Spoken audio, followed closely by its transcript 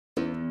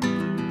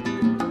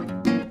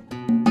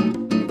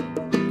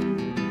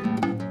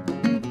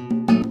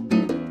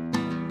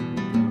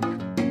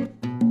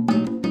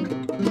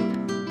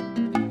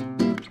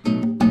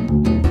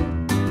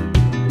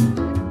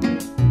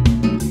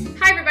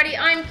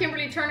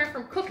Kimberly Turner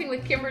from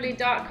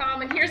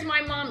cookingwithkimberly.com, and here's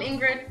my mom,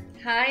 Ingrid.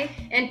 Hi.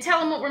 And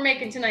tell them what we're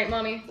making tonight,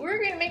 Mommy. We're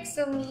going to make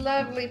some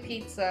lovely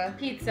pizza.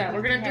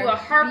 We're going to do a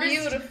harvest.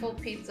 Beautiful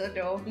pizza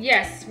dough.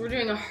 Yes, we're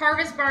doing a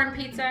Harvest Barn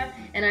pizza,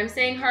 and I'm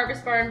saying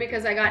Harvest Barn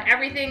because I got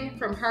everything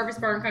from Harvest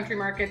Barn Country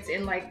Markets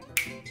in like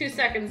 2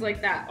 seconds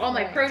like that. All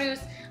my produce.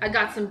 I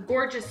got some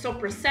gorgeous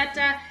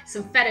soppressata,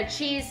 some feta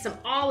cheese, some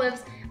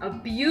olives, a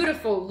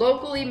beautiful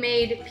locally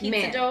made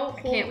pizza dough.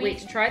 I can't wait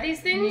to try these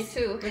things.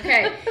 Me too.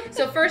 Okay,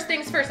 so first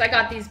things first, I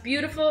got these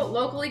beautiful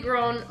locally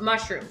grown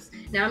mushrooms.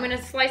 Now I'm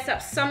gonna slice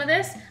up some of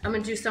this. I'm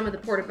gonna do some of the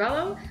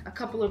portobello, a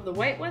couple of the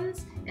white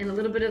ones, and a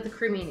little bit of the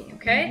cremini,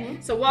 okay?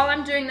 So while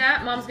I'm doing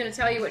that, Mom's gonna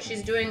tell you what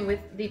she's doing with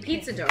the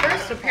pizza dough.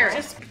 First, prepare it. It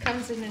just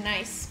comes in a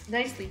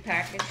nicely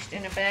packaged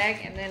in a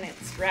bag, and then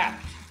it's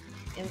wrapped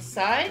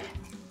inside.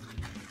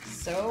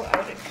 So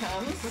out it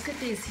comes. Look at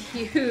these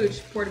huge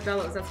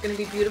portobellos. That's going to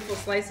be beautiful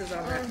slices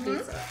on that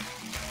pizza.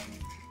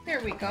 There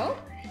we go.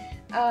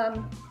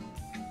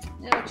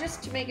 Now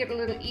just to make it a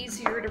little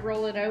easier to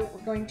roll it out,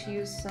 we're going to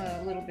use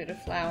a little bit of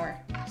flour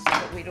so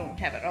that we don't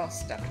have it all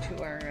stuck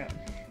to our...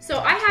 So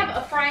I have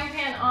a frying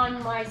pan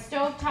on my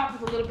stove top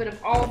with a little bit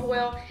of olive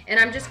oil, and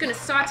I'm just going to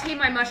saute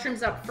my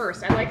mushrooms up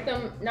first. I like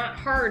them not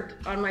hard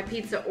on my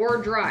pizza or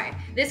dry.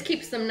 This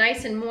keeps them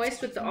nice and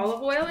moist with the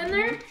olive oil in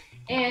there.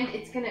 And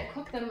it's going to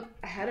cook them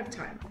ahead of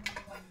time.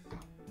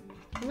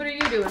 What are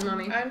you doing,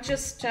 Mommy? I'm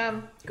just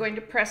going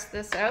to press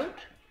this out.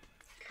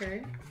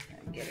 Okay.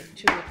 And get it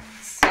to a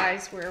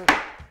size where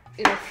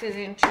it'll fit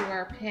into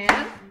our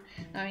pan.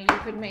 Now you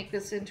could make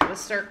this into a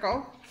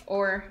circle,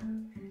 or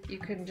you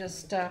can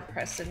just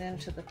press it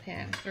into the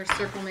pan. Or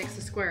circle makes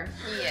a square.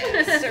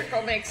 Yeah,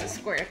 circle makes a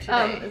square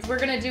today. We're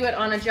going to do it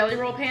on a jelly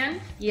roll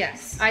pan.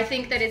 Yes. I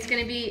think that it's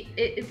going to be,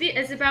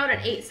 it's about an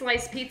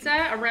 8-slice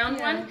pizza, a round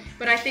one,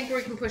 but I think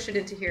we can push it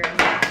into here and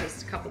make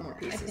just a couple more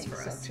pieces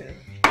for us. Too.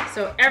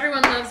 So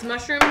everyone loves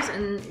mushrooms,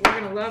 and we're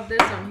going to love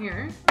this on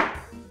here.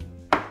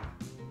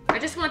 I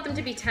just want them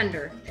to be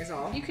tender, is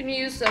all. You can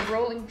use a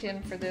rolling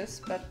pin for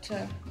this, but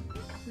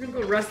we're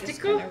gonna go rustic.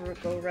 just gonna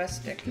go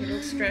rustic.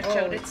 It'll stretch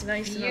out. It's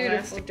nice and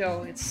elastic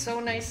dough. It's so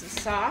nice and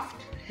soft.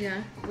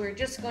 Yeah. We're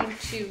just going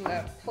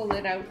to pull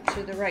it out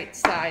to the right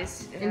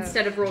size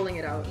instead of rolling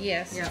it out.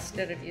 Yes. Yeah.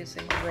 Instead of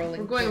using a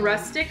rolling. We're going pin.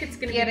 rustic. It's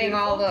gonna getting be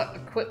all the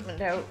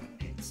equipment out.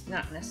 It's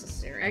not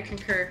necessary. I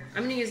concur.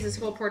 I'm gonna use this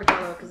whole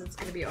portobello because it's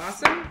gonna be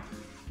awesome.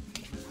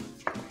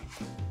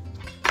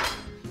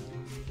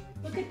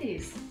 Look at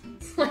these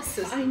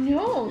slices. I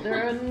know,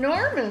 they're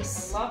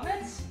enormous. I love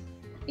it.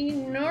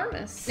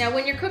 Enormous. Now,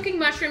 when you're cooking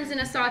mushrooms in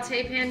a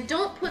saute pan,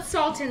 don't put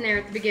salt in there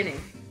at the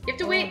beginning. You have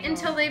to wait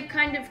until they've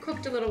kind of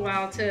cooked a little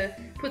while to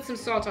put some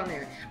salt on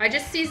there. I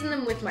just season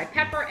them with my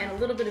pepper and a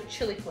little bit of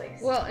chili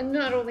flakes. Well, and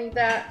not only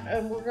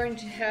that, we're going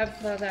to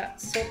have that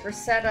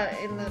soppressata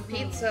in the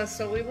pizza,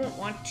 so we won't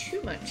want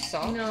too much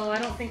salt. No, I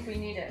don't think we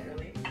need it,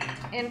 really.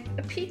 And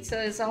the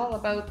pizza is all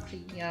about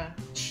the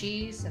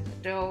cheese and the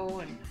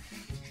dough and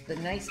the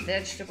nice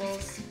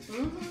vegetables.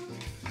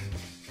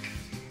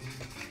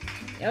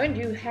 Oh, and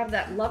you have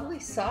that lovely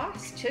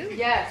sauce too.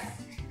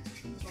 Yes.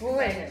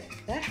 Boy,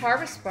 that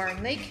Harvest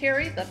Barn, they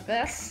carry the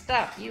best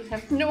stuff. You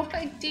have no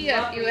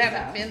idea if you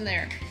haven't been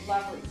there.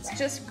 Lovely It's stuff.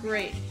 just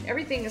great.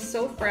 Everything is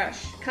so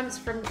fresh.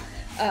 Comes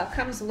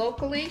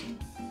locally.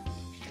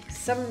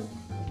 Some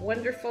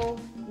wonderful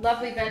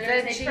Lovely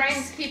vendors. veggies. They try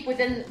and keep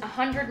within a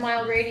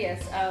 100-mile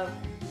radius of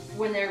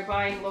when they're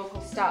buying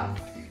local stuff,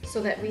 so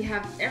that we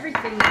have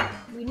everything that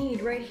we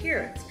need right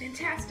here. It's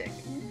fantastic.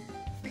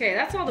 Okay,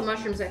 that's all the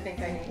mushrooms I think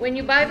I need. When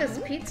you buy this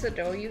pizza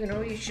dough,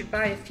 you should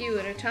buy a few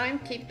at a time.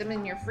 Keep them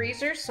in your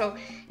freezer, so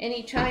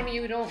anytime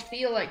you don't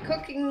feel like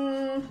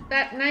cooking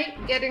that night,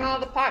 getting all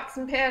the pots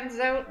and pans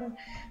out and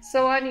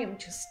so on, you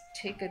just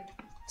take a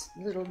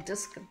little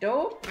disc of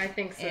dough. I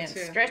think so and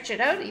too. Stretch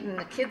it out. Even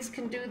the kids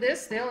can do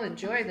this. They'll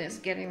enjoy this,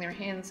 getting their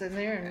hands in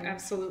there and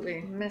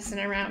Absolutely. messing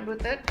around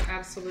with it.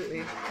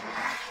 Absolutely.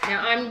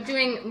 Now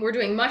we're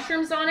doing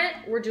mushrooms on it.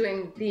 We're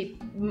doing the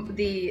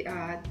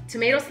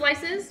tomato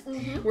slices.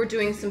 We're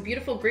doing some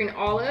beautiful green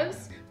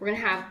olives. We're gonna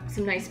have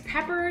some nice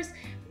peppers,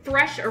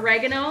 fresh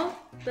oregano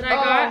that I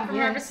got from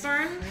Harvest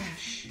Barn.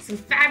 Fresh. Some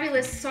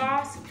fabulous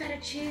sauce, feta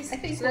cheese. I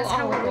think So we'll that's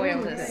how we're olive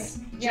oil doing this.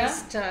 Yeah?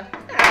 Just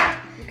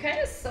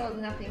just so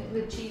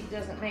the cheese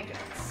doesn't make it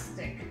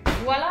stick.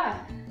 Voila.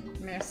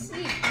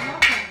 Merci.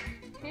 Okay.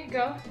 Here you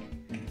go.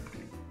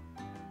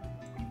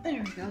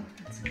 There we go.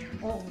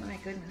 Oh my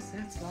goodness,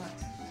 that's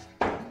lots.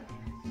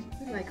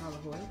 I like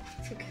olive oil.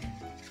 It's okay.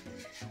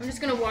 I'm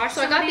just gonna wash.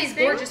 So I Some got of these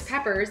these gorgeous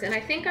peppers, and I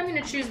think I'm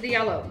gonna choose the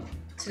yellow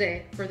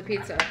today for the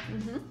pizza,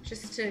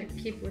 just to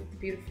keep with the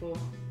beautiful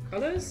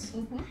colors.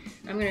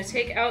 I'm gonna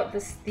take out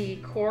the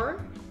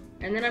core,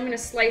 and then I'm gonna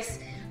slice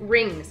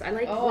rings. I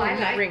like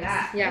rings.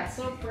 that. Yeah. That's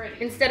so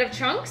pretty. Instead of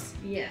chunks,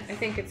 Yes, I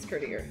think it's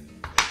prettier.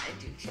 I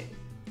do too.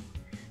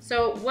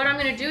 So what I'm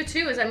going to do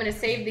too is I'm going to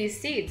save these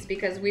seeds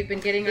because we've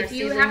been getting our seedlings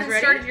ready. If you haven't ready?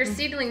 started your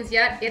seedlings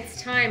yet,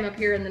 it's time up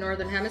here in the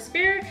Northern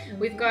Hemisphere.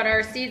 We've got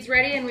our seeds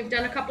ready and we've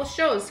done a couple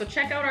shows. So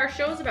check out our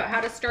shows about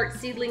how to start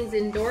seedlings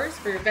indoors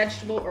for your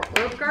vegetable or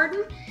herb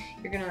garden.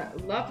 You're gonna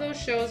love those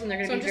shows, and they're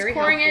gonna So be I'm very just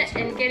pouring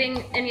helpful it and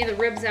getting any of the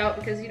ribs out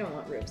because you don't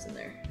want ribs in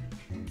there.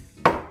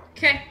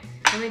 Okay,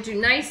 I'm gonna do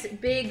nice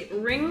big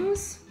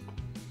rings,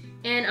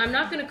 and I'm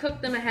not gonna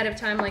cook them ahead of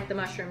time like the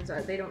mushrooms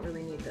are. They don't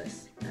really need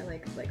this. I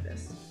like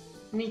this.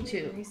 Me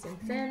too. Nice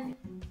and thin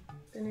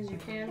as you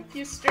can. If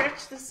you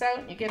stretch this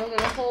out, you get a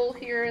little hole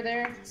here or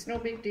there. It's no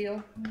big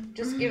deal.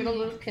 Just give it a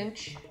little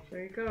pinch.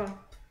 There you go.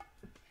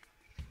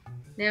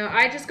 Now,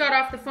 I just got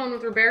off the phone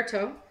with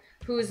Roberto,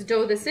 whose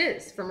dough this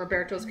is, from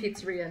Roberto's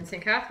Pizzeria in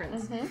St.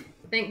 Catharines.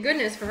 Thank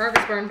goodness for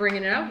Harvest Barn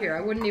bringing it out here.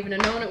 I wouldn't even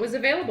have known it was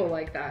available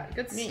like that.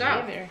 Good Me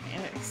stuff. either.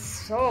 And it's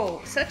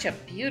such a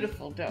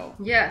beautiful dough.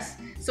 Yes.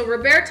 So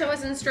Roberto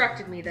has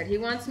instructed me that he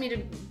wants me to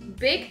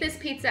bake this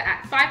pizza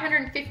at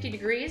 550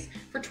 degrees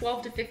for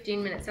 12 to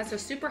 15 minutes. That's a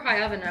super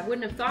high oven. I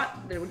wouldn't have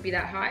thought that it would be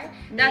that high.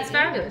 That's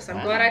fabulous.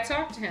 I'm glad I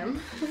talked to him.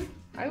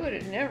 I would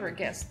have never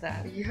guessed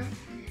that. Yeah.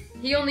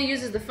 He only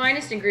uses the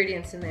finest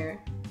ingredients in there.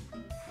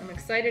 I'm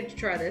excited to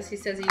try this. He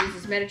says he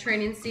uses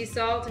Mediterranean sea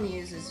salt and he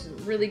uses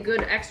really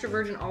good extra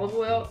virgin olive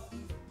oil.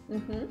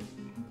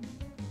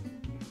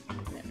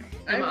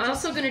 I'm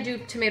also going to do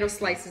tomato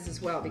slices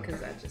as well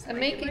because I just I'm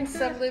making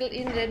some little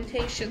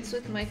indentations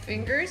with my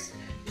fingers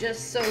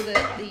just so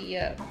that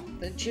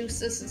the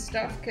juices and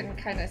stuff can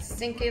kind of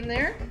sink in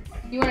there.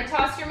 You want to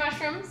toss your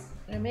mushrooms?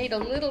 I made a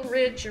little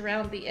ridge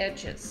around the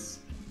edges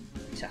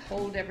to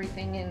hold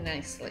everything in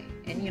nicely.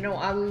 And you know,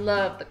 I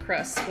love the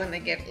crusts when they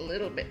get a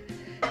little bit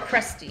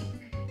crusty,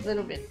 a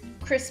little bit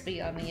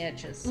crispy on the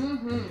edges.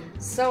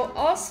 So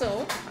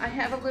also, I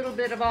have a little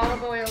bit of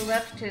olive oil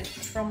left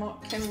from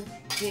what Kim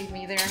gave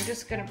me there. I'm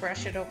just going to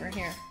brush it over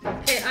here.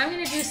 Okay, I'm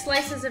going to do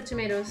slices of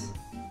tomatoes.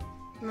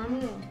 Mom,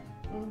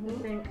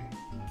 I think.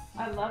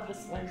 I love the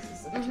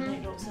slices of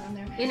tomatoes on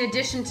there. In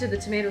addition to the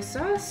tomato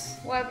sauce.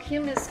 While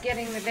Kim is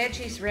getting the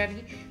veggies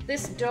ready,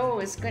 this dough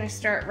is going to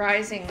start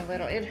rising a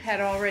little. It had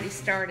already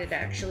started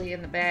actually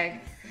in the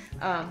bag.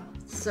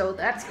 So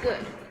that's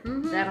good.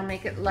 That'll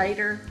make it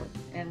lighter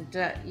and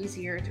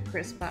easier to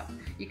crisp up.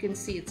 You can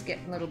see it's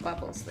getting little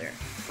bubbles there.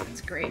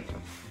 It's great.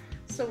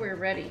 So we're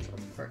ready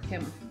for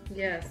Kim.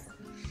 Yes.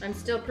 I'm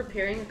still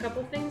preparing a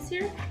couple things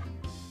here.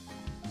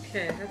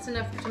 Okay, that's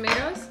enough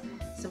tomatoes.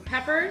 Some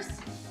peppers.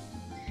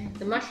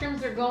 The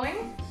mushrooms are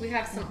going. We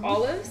have some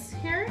olives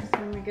here. So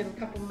let me get a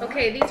couple more.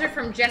 Okay, these are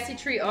from Jessie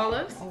Tree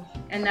Olives.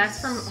 And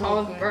that's from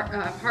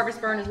Harvest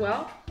Barn as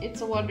well.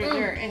 It's a wonder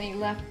there are any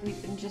left.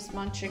 We've been just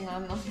munching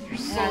on them.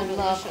 I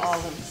love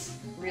olives.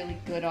 Really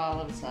good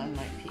olives on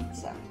my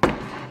pizza.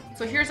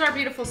 So here's our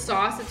beautiful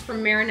sauce. It's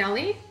from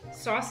Marinelli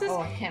Sauces. Oh,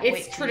 I can't wait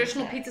It's to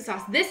traditional eat that. pizza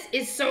sauce. This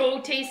is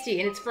so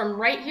tasty, and it's from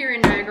right here in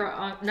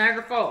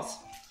Niagara Falls.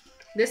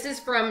 This is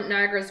from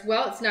Niagara as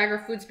well. It's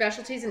Niagara Food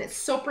Specialties, and it's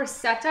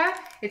sopressata.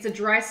 It's a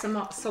dry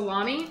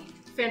salami.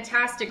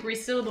 Fantastic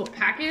resealable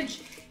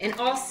package, and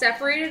all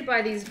separated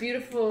by these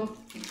beautiful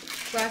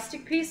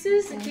plastic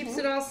pieces. It keeps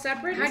it all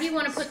separate. How do you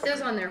want to put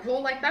those on there?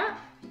 Whole like that?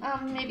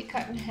 Maybe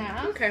cut in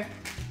half. Okay.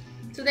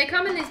 So they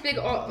come in these big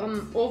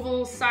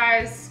oval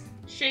size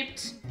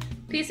shaped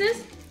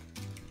pieces,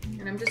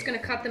 and I'm just gonna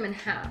cut them in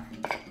half.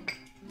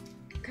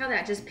 Look how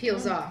that just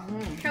peels off.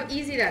 Look how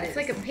easy that is. It's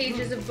like a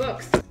pages of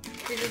books.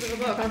 Pages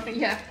of a book.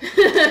 Yeah.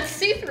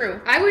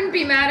 See-through. I wouldn't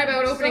be mad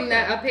about opening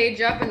a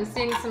page up and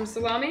seeing some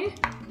salami.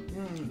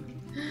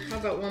 How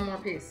about one more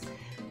piece?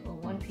 Well,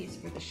 one piece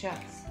for the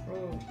chefs.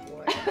 Oh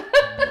boy.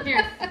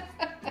 Here.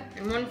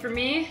 And one for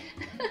me.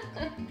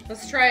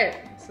 Let's try it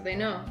so they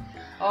know.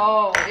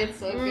 Oh, it's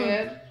so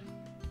good.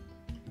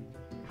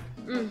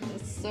 Mm.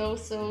 It's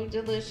so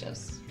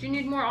delicious. Do you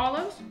need more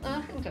olives?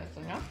 I think that's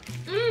enough.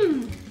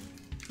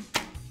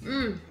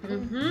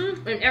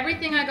 And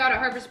everything I got at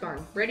Harvest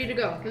Barn, ready to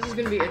go. This is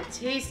gonna be a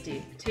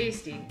tasty,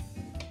 tasty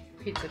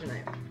pizza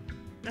tonight.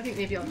 I think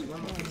maybe I'll do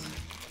one more piece.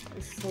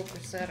 It's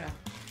sopressata.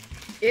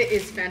 It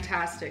is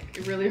fantastic.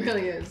 It really,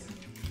 really is.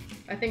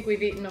 I think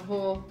we've eaten a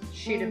whole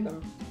sheet of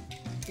them.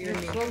 You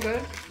and me. So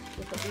good.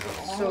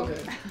 So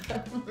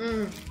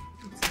good.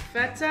 It's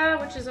feta,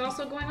 which is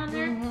also going on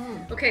there.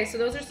 Okay, so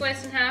those are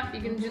sliced in half.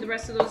 You can do the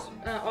rest of those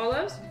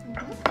olives.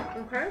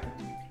 Okay.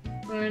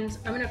 And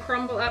I'm gonna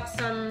crumble up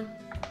some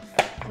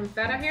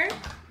feta here.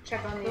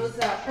 Check on these. Those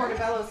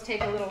portobellos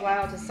take a little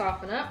while to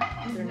soften up.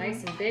 They're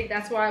nice and big.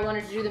 That's why I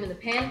wanted to do them in the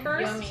pan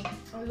first. Yummy.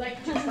 I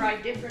like to try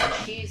different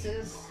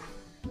cheeses,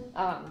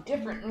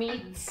 different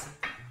meats.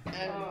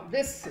 And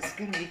this is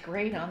going to be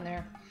great on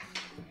there.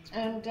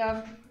 And,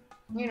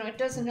 you know, it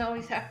doesn't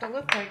always have to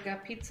look like a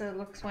pizza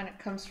looks when it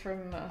comes from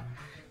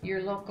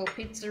your local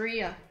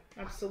pizzeria.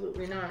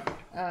 Absolutely not.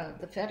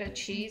 The feta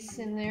cheese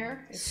in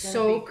there is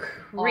So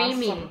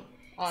creamy.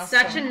 Awesome.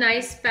 Such a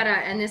nice feta,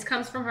 and this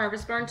comes from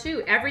Harvest Barn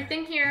too.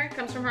 Everything here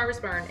comes from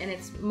Harvest Barn, and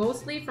it's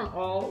mostly from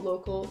all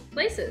local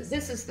places.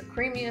 This is the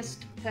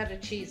creamiest feta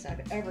cheese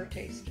I've ever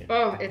tasted.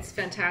 Oh, it's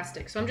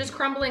fantastic. So I'm just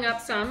crumbling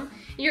up some.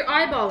 You're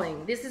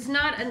eyeballing. This is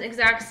not an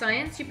exact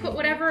science. You put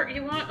whatever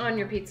you want on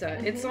your pizza.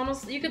 It's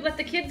almost, you could let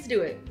the kids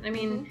do it. I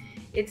mean,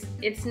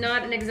 it's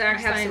not an exact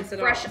science at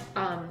all. Fresh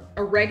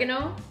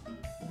oregano,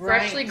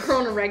 freshly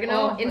grown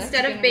oregano. Oh,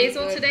 Instead that's of gonna be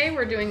basil good. today,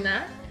 we're doing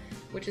that.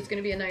 which is going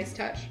to be a nice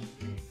touch.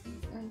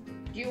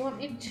 Do you want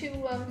me to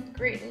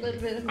grate a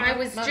little bit of I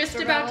was just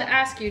about to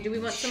ask you, do we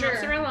want some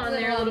mozzarella on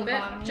there a little bit?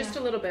 Bottom, just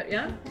a little bit,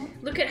 yeah?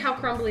 Look at how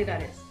crumbly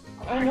that is.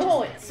 I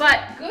know, it's but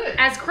good.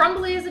 As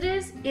crumbly as it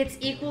is, it's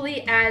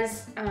equally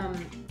as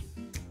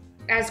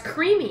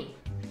creamy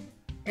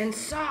and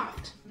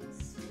soft.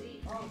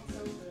 Sweet. Oh, it's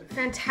so good.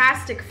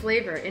 Fantastic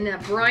flavor, and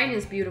that brine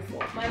is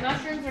beautiful. My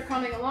mushrooms are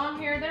coming along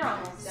here. They're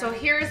almost done. So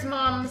here's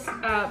Mom's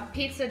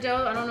pizza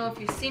dough. I don't know if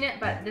you've seen it,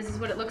 but this is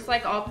what it looks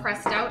like, all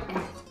pressed out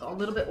and a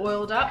little bit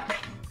oiled up.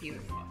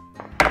 Beautiful.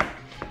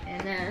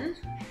 And then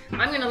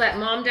I'm gonna let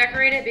Mom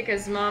decorate it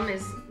because Mom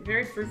is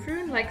very frou-frou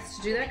and likes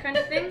to do that kind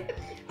of thing.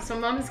 So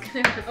Mom's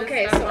gonna put this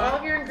Okay, stuff so on. all All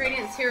of your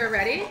ingredients here are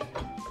ready.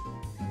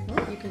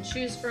 You can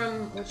choose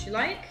from what you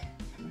like.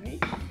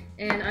 Right.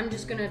 And I'm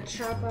just gonna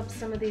chop up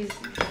some of these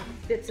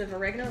bits of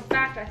oregano. In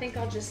fact, I think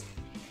I'll just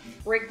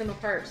break them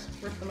apart,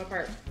 rip them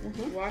apart.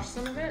 Wash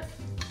some of it.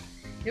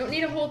 You don't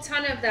need a whole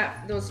ton of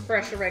those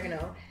fresh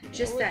oregano.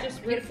 Just We'll that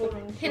just beautiful rip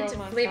them and hint throw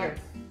them of on flavor. top.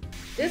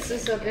 This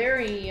is a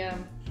very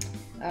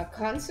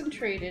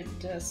concentrated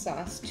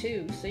sauce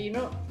too, so you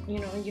don't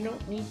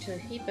need to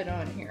heap it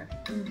on here.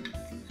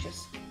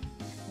 Just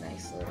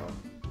nice little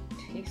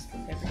taste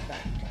with every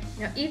bite.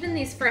 Now, even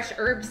these fresh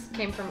herbs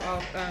came from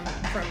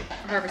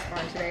Harvest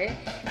Barn today,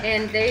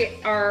 and they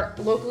are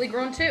locally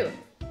grown too.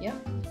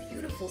 Yep.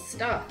 Beautiful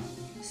stuff.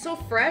 So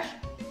fresh.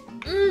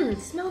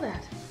 Smell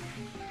that.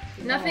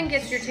 Nothing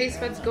gets your taste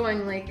buds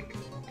going like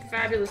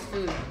fabulous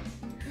food.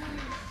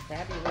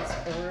 Fabulous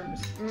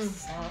herbs,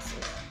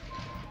 sauces.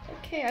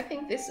 Okay, I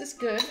think this is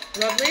good.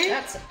 Lovely.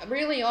 That's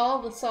really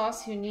all the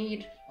sauce you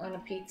need on a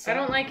pizza. I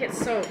don't like it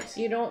soaked.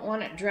 You don't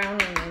want it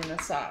drowning in the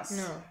sauce.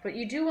 No, but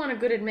you do want a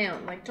good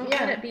amount. Like, don't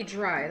let it be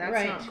dry. That's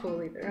Right. not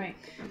cool either. Right.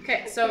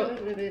 Okay, A so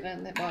little bit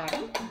on the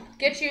bottom.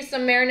 get you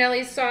some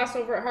Marinelli's sauce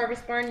over at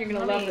Harvest Barn. You're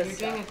gonna love this.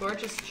 You're doing a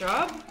gorgeous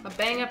job. A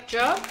bang-up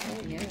job.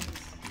 Oh yes.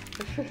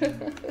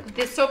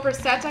 This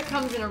sopressata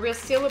comes in a real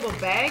sealable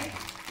bag.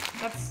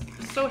 That's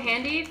so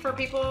handy for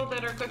people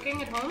that are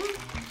cooking at home.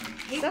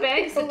 Eight Some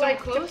bags people that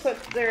like don't to close.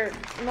 put their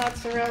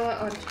mozzarella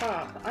on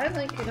top. I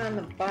like it on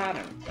the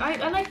bottom. I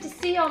like to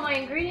see all my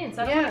ingredients.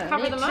 I don't want Yeah, to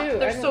cover me them up. too.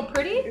 They're I so don't-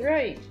 pretty,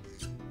 Right.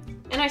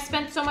 and I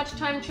spent so much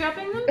time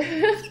chopping them.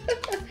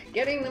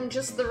 Getting them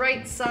just the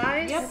right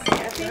size. Yep.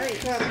 I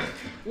think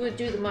we'll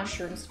do the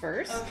mushrooms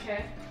first.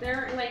 Okay,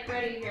 they're like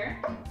ready here.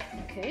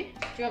 Okay.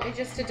 Do you want me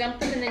just to dump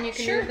them and then you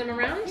can Sure. move them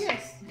around?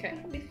 Yes. Okay.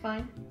 That'll be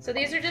fine. So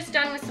these are just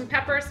done with some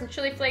pepper, some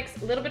chili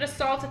flakes, a little bit of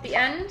salt at the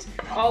end,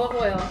 olive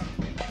oil.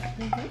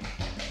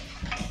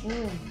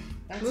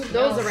 That Move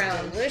those smells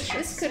around. Delicious.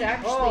 This could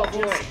actually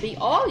boy. just be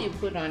all you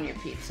put on your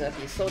pizza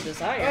if you so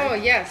desire. Oh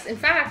yes. In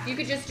fact, you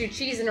could just do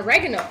cheese and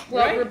oregano.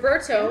 Well, Right.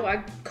 Roberto,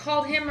 I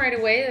called him right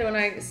away when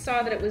I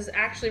saw that it was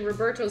actually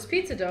Roberto's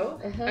pizza dough.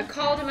 I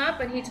called him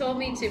up and he told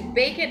me to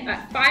bake it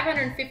at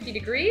 550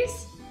 degrees.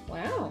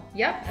 Wow.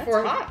 Yep, That's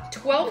for hot.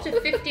 12 to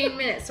 15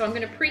 minutes. So I'm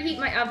going to preheat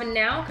my oven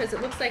now because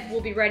it looks like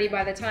we'll be ready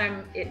by the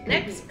time it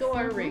Next preheats. go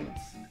our rings.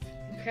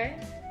 Okay,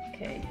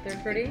 Okay.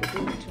 they're pretty.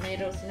 Do the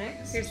tomatoes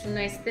next. Here's some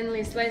nice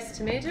thinly sliced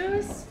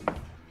tomatoes.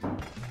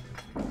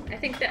 I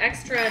think the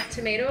extra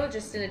tomato,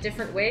 just in a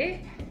different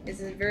way,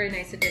 is a very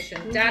nice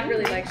addition. Dad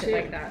really liked it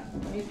like that.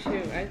 Me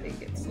too. I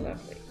think it's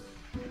lovely.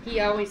 He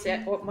always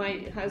said, well,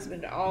 my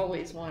husband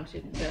always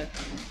wanted the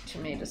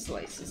tomato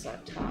slices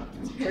on top.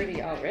 It's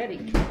pretty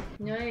already.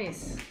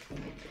 Nice.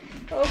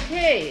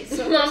 Okay,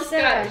 so Mom's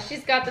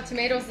she's got the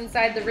tomatoes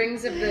inside the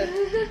rings of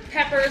the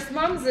peppers.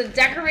 Mom's a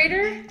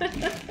decorator.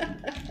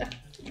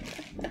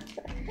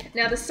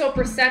 Now the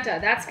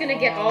sopressata, that's gonna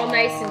get all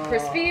nice and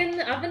crispy in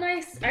the oven,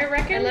 I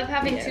reckon. I love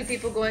having two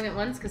people going at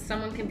once because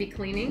someone can be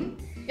cleaning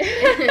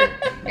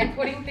and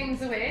putting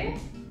things away.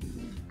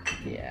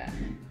 Yeah.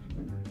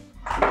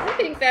 I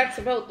think that's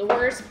about the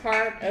worst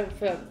part of,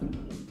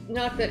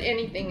 not that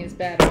anything is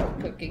bad about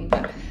cooking,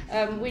 but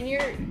when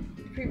you're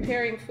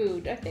preparing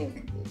food, I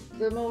think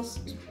the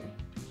most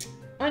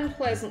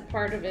unpleasant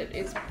part of it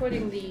is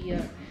putting the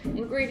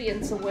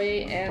ingredients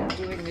away and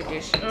doing the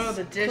dishes. Oh,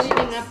 the dishes.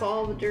 Cleaning up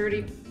all the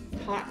dirty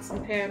pots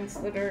and pans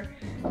that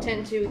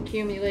tend to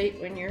accumulate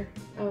when you're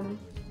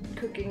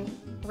cooking.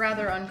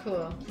 Rather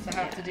uncool to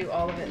have to do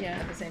all of it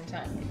at the same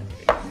time.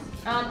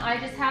 I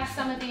just have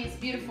some of these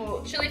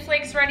beautiful chili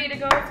flakes ready to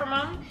go for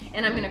Mom,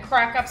 and I'm gonna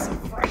crack up some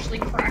freshly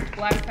cracked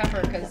black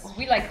pepper because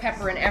we like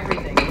pepper in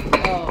everything.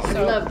 Oh,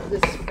 So- I love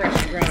this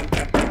fresh ground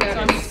pepper. That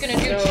I'm is just gonna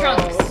do so,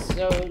 chunks.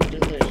 So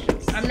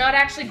delicious. I'm not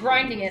actually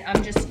grinding it,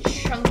 I'm just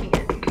chunking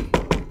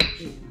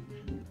it.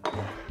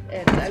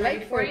 And I ready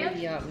like for for you?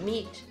 the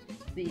meat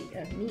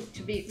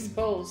to be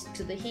exposed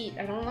to the heat.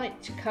 I don't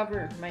like to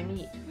cover my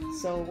meat.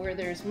 So where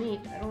there's meat,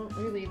 I don't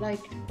really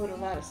like to put a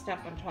lot of stuff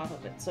on top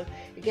of it. So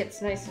it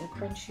gets nice and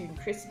crunchy and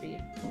crispy.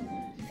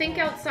 Think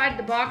outside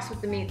the box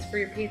with the meats for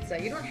your pizza.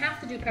 You don't have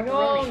to do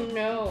pepperoni.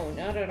 No,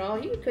 not at all.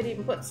 You could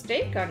even put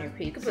steak on your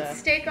You pizza. could put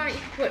steak on it, you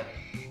could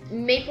put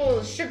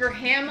maple sugar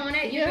ham on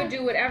it, you Yeah. could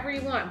do whatever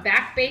you want.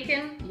 Back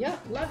bacon, Yeah.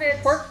 love it.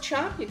 Pork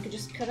chop, you could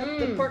just cut up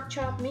the pork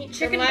chop meat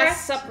Chicken from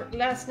breast.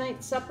 last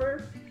night's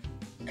supper.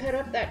 cut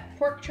up that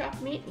pork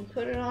chop meat and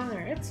put it on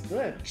there. It's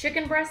good.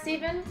 Chicken breasts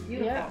even?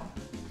 Beautiful. Yeah.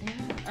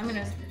 I'm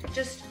gonna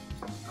just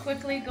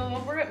quickly go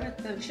over it with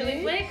the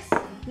chili flakes.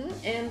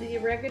 And the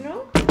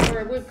oregano,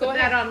 or we'll put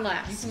ahead. that on You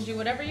last. can do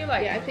whatever you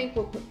like. Yeah, I think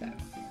we'll put that.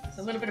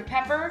 So a little bit of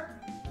pepper.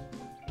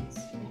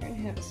 So we're gonna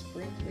have a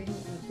sprinkling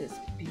of this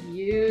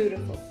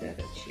beautiful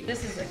feta cheese.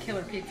 This is a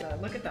killer pizza.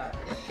 Look at that.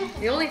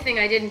 The only thing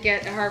I didn't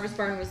get at Harvest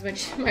Barn was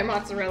my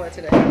mozzarella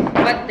today.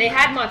 But they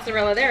had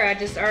mozzarella there. I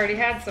just already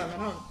had some at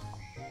home.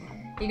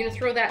 You gonna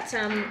throw that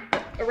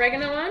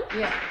oregano on?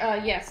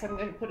 Yeah. Yes, I'm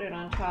gonna put it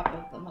on top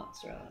of the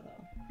mozzarella though.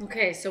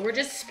 Okay, so we're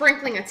just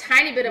sprinkling a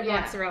tiny bit of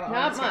mozzarella on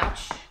Not the top.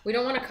 much. We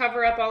don't want to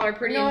cover up all our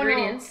pretty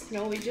ingredients.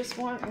 No, we just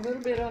want a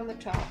little bit on the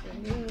top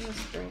and then a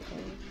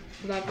sprinkling.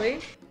 Lovely.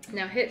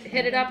 Now hit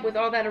it up with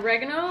all that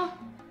oregano.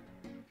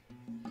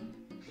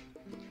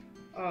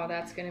 Oh,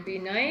 that's gonna be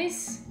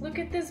nice. Look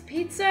at this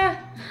pizza.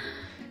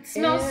 It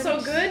smells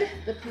so good.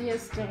 The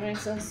pièce de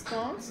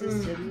résistance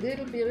is a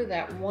little bit of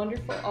that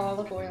wonderful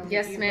olive oil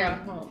that you brought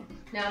home.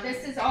 Now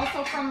this is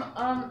also from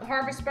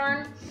Harvest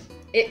Barn.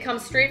 It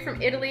comes straight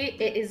from Italy.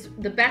 It is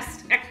the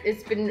best.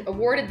 It's been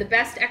awarded the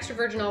best extra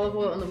virgin olive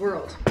oil in the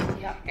world.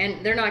 Yeah.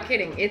 And they're not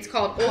kidding. It's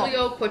called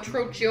Olio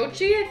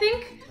Quattrocchiotti, I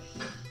think.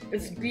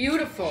 It's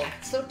beautiful.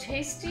 So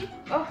tasty.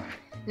 Oh.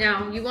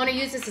 Now, you want to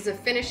use this as a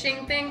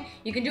finishing thing.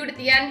 You can do it at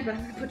the end, but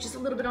I'm going to put just a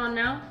little bit on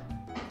now.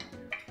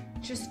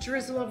 Just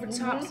drizzle over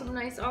top some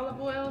nice olive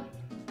oil.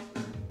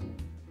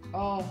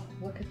 Oh,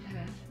 look at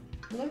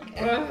that. Look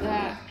at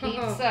that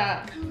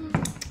pizza.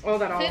 Oh,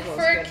 that olive oil Fit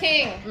for a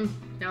king.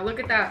 Now look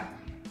at that.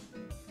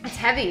 It's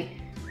heavy.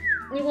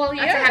 Well,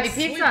 That's a heavy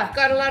pizza. We've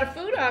got a lot of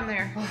food on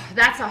there. Oh,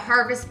 that's a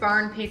Harvest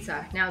Barn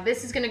pizza. Now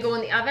this is going to go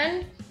in the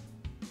oven.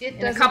 It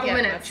in a couple get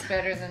minutes. Much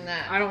better than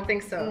that. I don't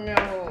think so. No.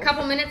 A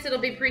couple minutes, it'll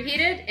be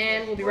preheated,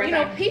 and we'll be right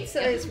back. You know,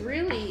 pizza is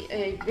really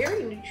a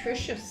very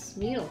nutritious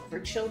meal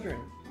for children.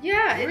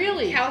 Yeah,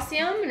 really.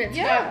 Calcium, and it's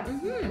got.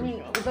 I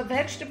mean, the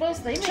vegetables,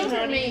 they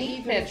Children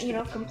may may not eat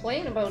even,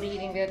 complain about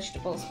eating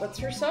vegetables, but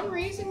for some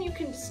reason you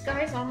can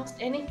disguise almost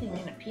anything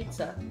in a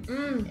pizza.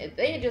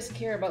 They just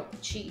care about the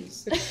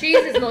cheese. The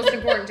cheese is most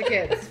important to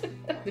kids.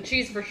 The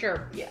cheese for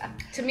sure. Yeah.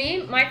 To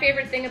me, my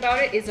favorite thing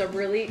about it is a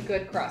really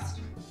good crust.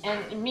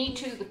 And me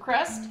too, the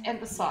crust and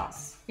the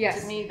sauce.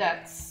 Yes. To me,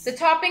 that's... The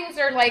toppings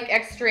are like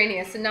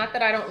extraneous, and not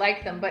that I don't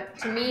like them, but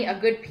to me, a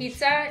good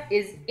pizza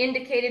is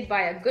indicated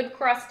by a good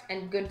crust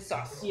and good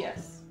sauce.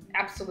 Yes.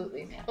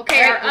 Absolutely.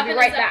 Okay, our oven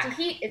is up to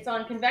heat. It's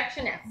on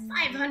convection at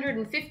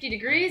 550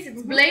 degrees.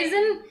 It's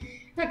blazing.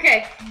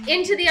 Okay,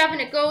 into the oven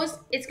it goes.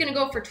 It's going to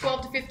go for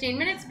 12 to 15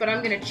 minutes, but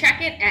I'm going to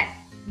check it at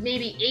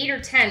maybe 8 or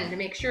 10 to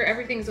make sure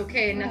everything's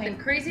okay and nothing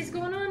crazy's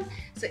going on.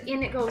 So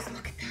in it goes.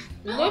 Look at that.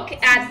 Look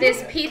at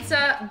this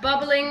pizza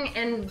bubbling,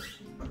 and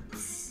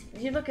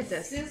you look at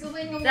this.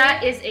 Sizzling away.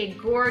 That is a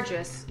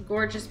gorgeous,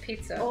 gorgeous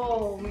pizza.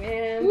 Oh,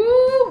 man.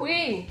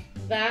 Woo-wee.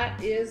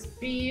 That is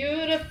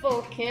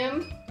beautiful,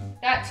 Kim.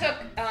 That took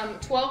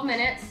 12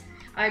 minutes.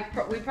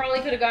 We probably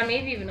could have gone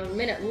maybe even a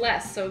minute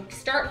less. So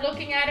start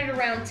looking at it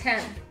around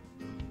 10.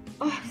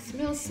 Oh, it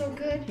smells so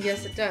good.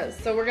 Yes, it does.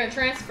 So we're gonna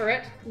transfer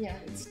it. Yeah,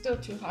 it's still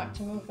too hot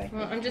to move.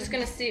 Well, I'm just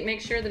gonna make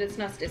sure that it's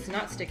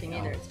not sticking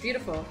either. It's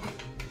beautiful.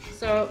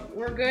 So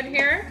we're good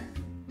here.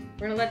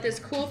 We're gonna let this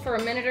cool for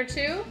a minute or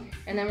two,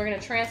 and then we're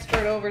gonna transfer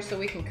it over so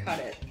we can cut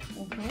it.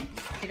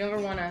 You don't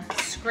ever want to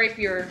scrape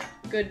your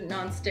good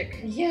non-stick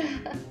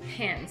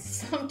hands.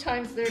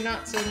 Sometimes they're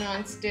not so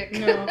non-stick.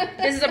 No,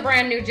 this is a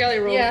brand new jelly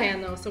roll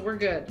pan though, so we're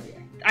good.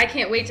 I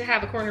can't wait to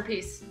have a corner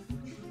piece.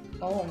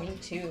 Oh, me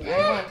too.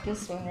 I want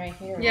this one right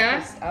here. Yeah?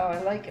 Because,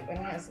 I like it when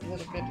it has a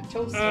little bit of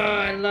toast. Oh,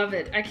 I love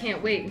it. I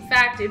can't wait. In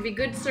fact, it'd be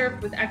good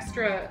served with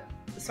extra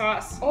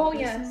sauce. Oh,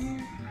 yes.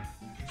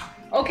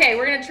 Okay,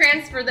 we're gonna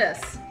transfer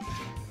this.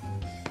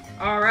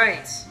 All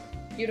right.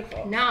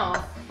 Beautiful.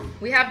 Now,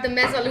 we have the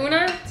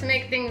mezzaluna to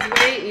make things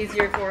way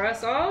easier for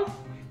us all.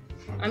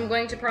 I'm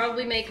going to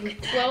probably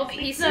make 12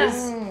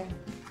 pieces.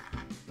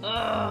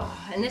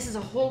 Oh, and this is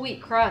a whole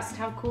wheat crust.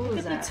 How cool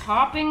is that? The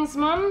toppings,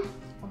 Mom.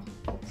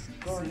 It's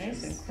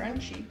gorgeous and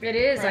crunchy. It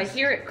is. I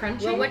hear it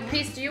crunchy. Well, what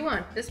piece do you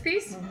want? This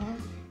piece?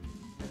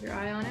 Have your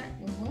eye on it.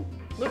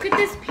 Look at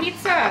this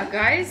pizza,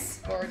 guys.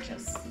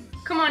 Gorgeous.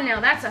 Come on now.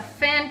 That's a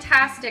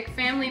fantastic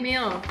family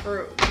meal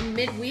for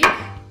midweek.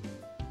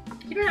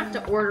 You don't have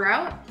to order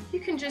out. You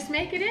can just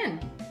make it in.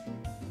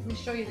 Let me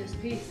show you this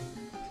piece.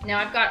 Now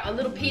I've got a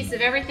little piece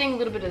of everything, a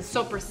little bit of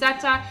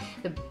soppressata,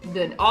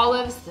 the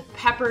olives, the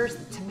peppers,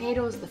 the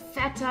tomatoes, the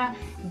feta,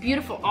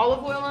 beautiful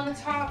olive oil on the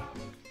top,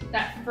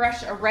 that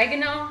fresh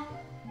oregano.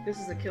 This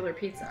is a killer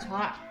pizza. It's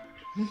hot.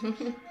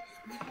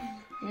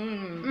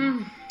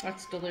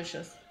 That's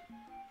delicious.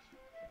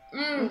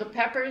 The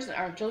peppers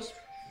are just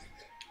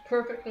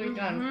perfectly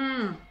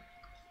done.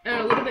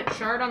 And a little bit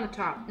charred on the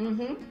top.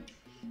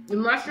 The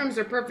mushrooms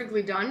are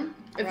perfectly done.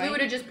 If we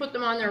would have just put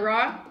them on there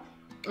raw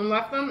and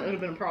left them, it would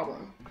have been a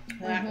problem.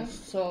 That is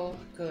so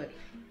good.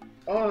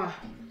 Oh.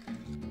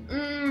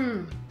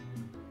 And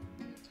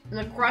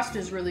the crust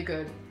is really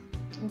good.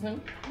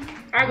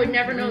 I would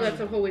never know that's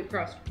a whole wheat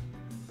crust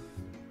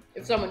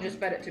if someone just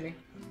fed it to me.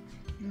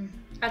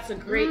 That's a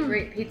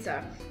great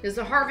pizza. There's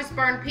a Harvest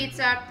Barn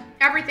pizza.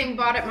 Everything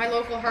bought at my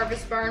local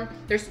Harvest Barn.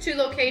 There's 2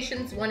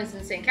 locations. One is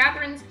in St.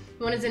 Catharines.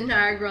 One is in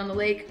Niagara on the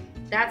lake.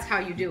 That's how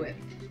you do it.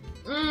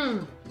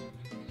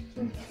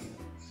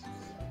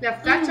 The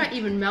fat's not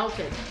even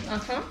melted.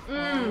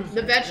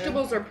 The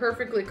vegetables are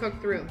perfectly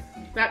cooked through.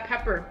 That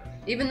pepper,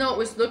 even though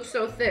it looked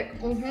so thick,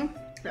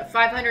 that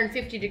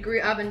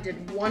 550-degree oven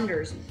did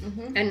wonders.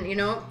 And you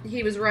know,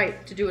 he was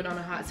right to do it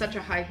on such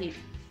a high heat.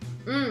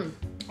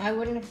 I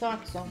wouldn't have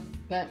thought so,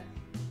 but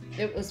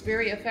it was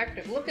very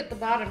effective. Look at the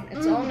bottom;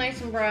 it's all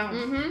nice and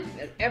brown.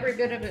 Every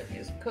bit of it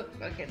is cooked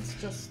like it's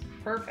just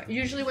perfect.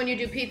 Usually, when you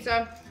do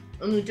pizza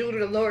and you do it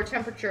at a lower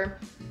temperature,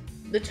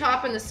 the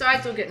top and the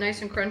sides will get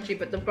nice and crunchy,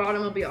 but the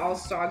bottom will be all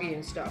soggy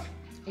and stuff.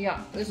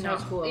 Yeah, this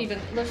Smells cool. Even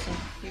listen,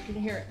 you can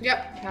hear it.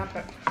 Yep. Tap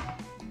it.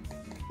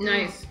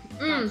 Nice.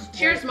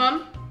 Cheers,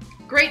 Mom.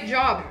 Great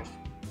job.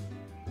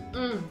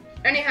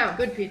 Anyhow,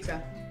 good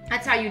pizza.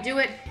 That's how you do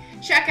it.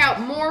 Check out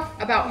more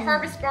about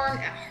Harvest Barn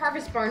at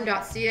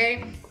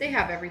harvestbarn.ca. They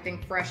have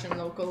everything fresh and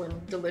local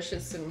and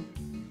delicious and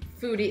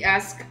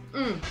foodie-esque.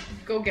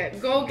 Go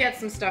get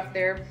some stuff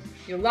there.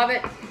 You'll love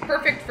it.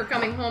 Perfect for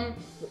coming home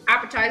with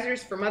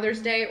appetizers for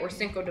Mother's Day or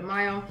Cinco de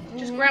Mayo.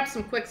 Just grab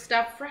some quick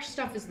stuff. Fresh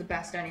stuff is the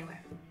best anyway.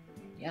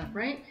 Yeah.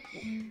 Right?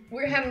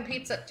 We're having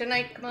pizza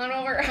tonight. Come on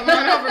over. Come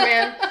on over,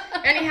 man.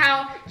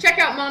 Anyhow, check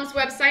out Mom's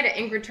website at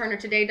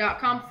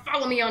ingridturnertoday.com.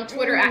 Follow me on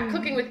Twitter at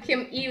Cooking with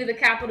Kim E with a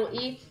capital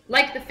E.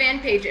 Like the fan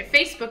page at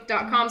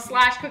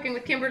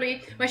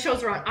facebook.com/cookingwithkimberly. My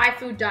shows are on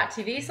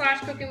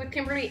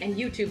ifood.tv/cookingwithkimberly and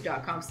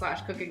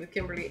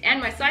youtube.com/cookingwithkimberly. And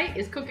my site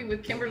is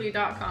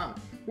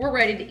cookingwithkimberly.com. We're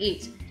ready to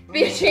eat.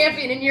 Be a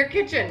champion in your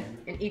kitchen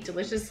and eat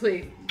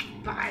deliciously.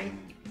 Bye.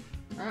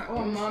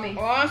 Oh, Mommy.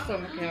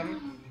 Awesome,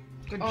 Kim.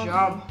 Good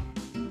job.